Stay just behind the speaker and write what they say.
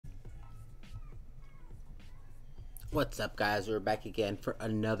What's up, guys? We're back again for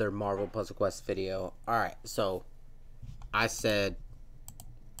another Marvel Puzzle Quest video. Alright, so I said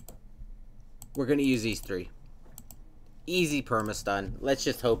we're gonna use these three. Easy perma-stun. Let's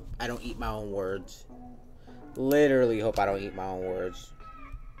just hope I don't eat my own words. Literally hope I don't eat my own words.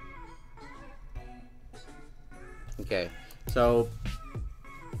 Okay, so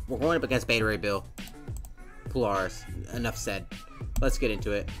we're going up against Beta Ray Bill. Polaris. Enough said. Let's get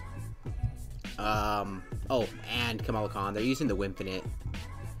into it. Oh, and Kamala Khan. They're using the Winfinite.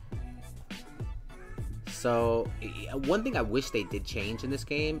 So, one thing I wish they did change in this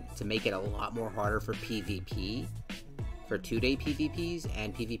game to make it a lot more harder for PvP, for 2-day PvPs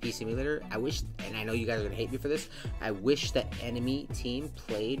and PvP Simulator. I wish, and I know you guys are going to hate me for this, I wish the enemy team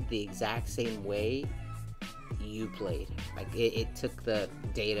played the exact same way you played. Like, it took the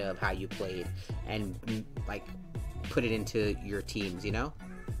data of how you played and, like, put it into your teams, you know?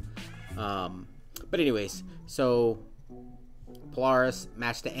 But anyways, so Polaris,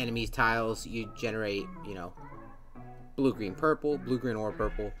 match the enemy's tiles, you generate, you know, blue, green, purple, blue, green, or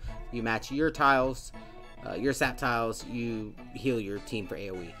purple. You match your tiles, your sap tiles, you heal your team for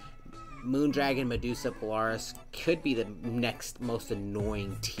AoE. Moondragon, Medusa, Polaris could be the next most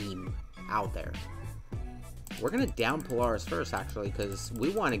annoying team out there. We're gonna down Polaris first, actually, because we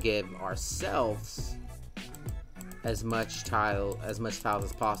want to give ourselves as much tiles as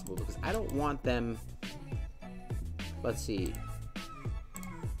possible, because I don't want them. Let's see.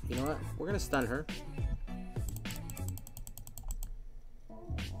 You know what? We're gonna stun her.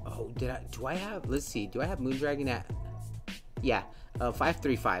 Oh, do I have? Let's see. Do I have Moondragon at? Yeah,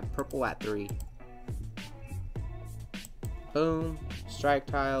 5/3/5. Purple at 3. Boom. Strike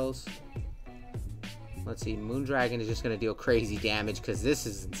tiles. Let's see. Moondragon is just gonna deal crazy damage because this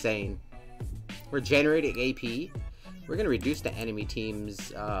is insane. We're generating AP. We're going to reduce the enemy team's,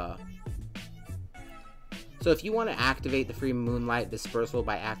 so if you want to activate the free Moonlight Dispersal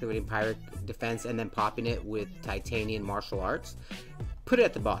by activating Pirate Defense and then popping it with Titanium Martial Arts, put it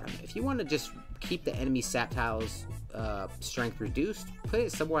at the bottom. If you want to just keep the enemy sap tiles strength reduced, put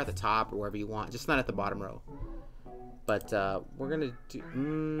it somewhere at the top or wherever you want, just not at the bottom row. But we're going to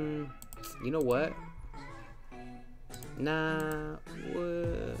do, you know what? Nah,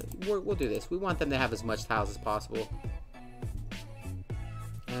 we'll do this. We want them to have as much tiles as possible.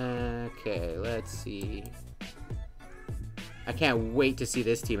 Okay, let's see. I can't wait to see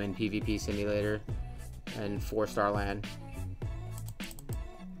this team in PvP Simulator and 4-star land.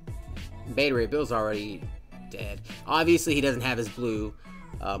 Beta Ray Bill's already dead. Obviously, he doesn't have his blue.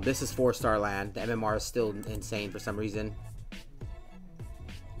 This is 4-star land. The MMR is still insane for some reason.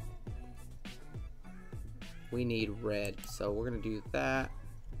 We need red, so we're gonna do that.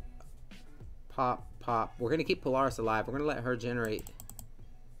 Pop, pop. We're gonna keep Polaris alive. We're gonna let her generate.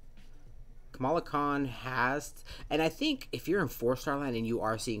 Kamala Khan has, and I think if you're in 4-star land and you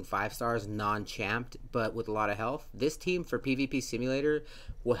are seeing 5 stars non-champed, but with a lot of health, this team for PvP Simulator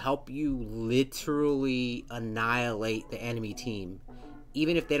will help you literally annihilate the enemy team.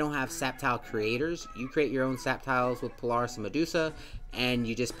 Even if they don't have sap tile creators, you create your own sap tiles with Polaris and Medusa, and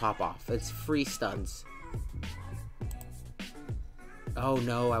you just pop off. It's free stuns. Oh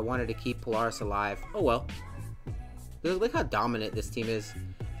no, I wanted to keep Polaris alive. Oh well. Look how dominant this team is.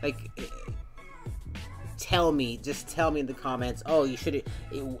 Like, just tell me in the comments, oh, you should,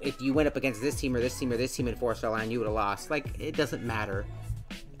 if you went up against this team or this team or this team in 4-star line, you would have lost. Like, it doesn't matter.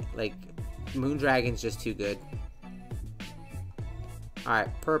 Like, Moondragon's just too good. Alright,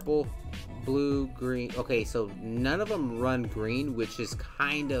 purple, blue, green. Okay, so none of them run green, which is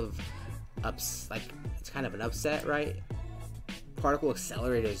kind of it's kind of an upset, right? Particle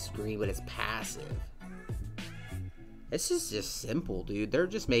Accelerator is green, but it's passive. This is just simple, dude. They're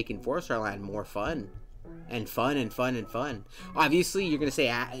just making 4-star land more fun. And fun and fun and fun. Obviously, you're going to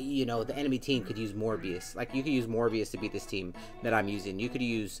say, you know, the enemy team could use Morbius. Like, you could use Morbius to beat this team that I'm using. You could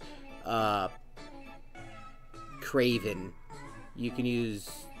use Craven. You can use,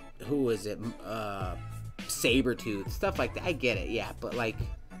 who is it? Sabretooth. Stuff like that. I get it, yeah. But, like,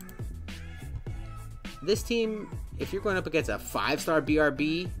 this team, if you're going up against a 5-star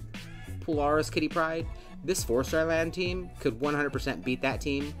BRB, Polaris Kitty Pride, this 4-star land team could 100% beat that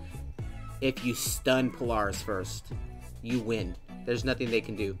team if you stun Polaris first. You win. There's nothing they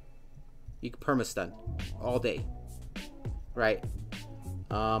can do. You can perma-stun all day. Right?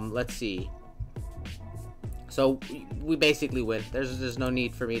 Let's see. So, we basically win. There's no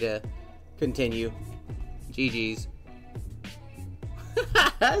need for me to continue. GG's.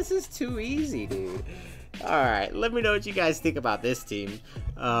 This is too easy, dude. Alright, let me know what you guys think about this team.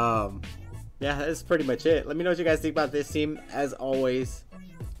 Yeah, that's pretty much it. Let me know what you guys think about this team. As always,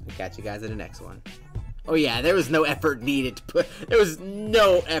 I'll catch you guys in the next one. Oh yeah, there was no effort needed to put. There was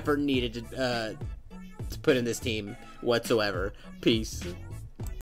no effort needed to put in this team whatsoever. Peace.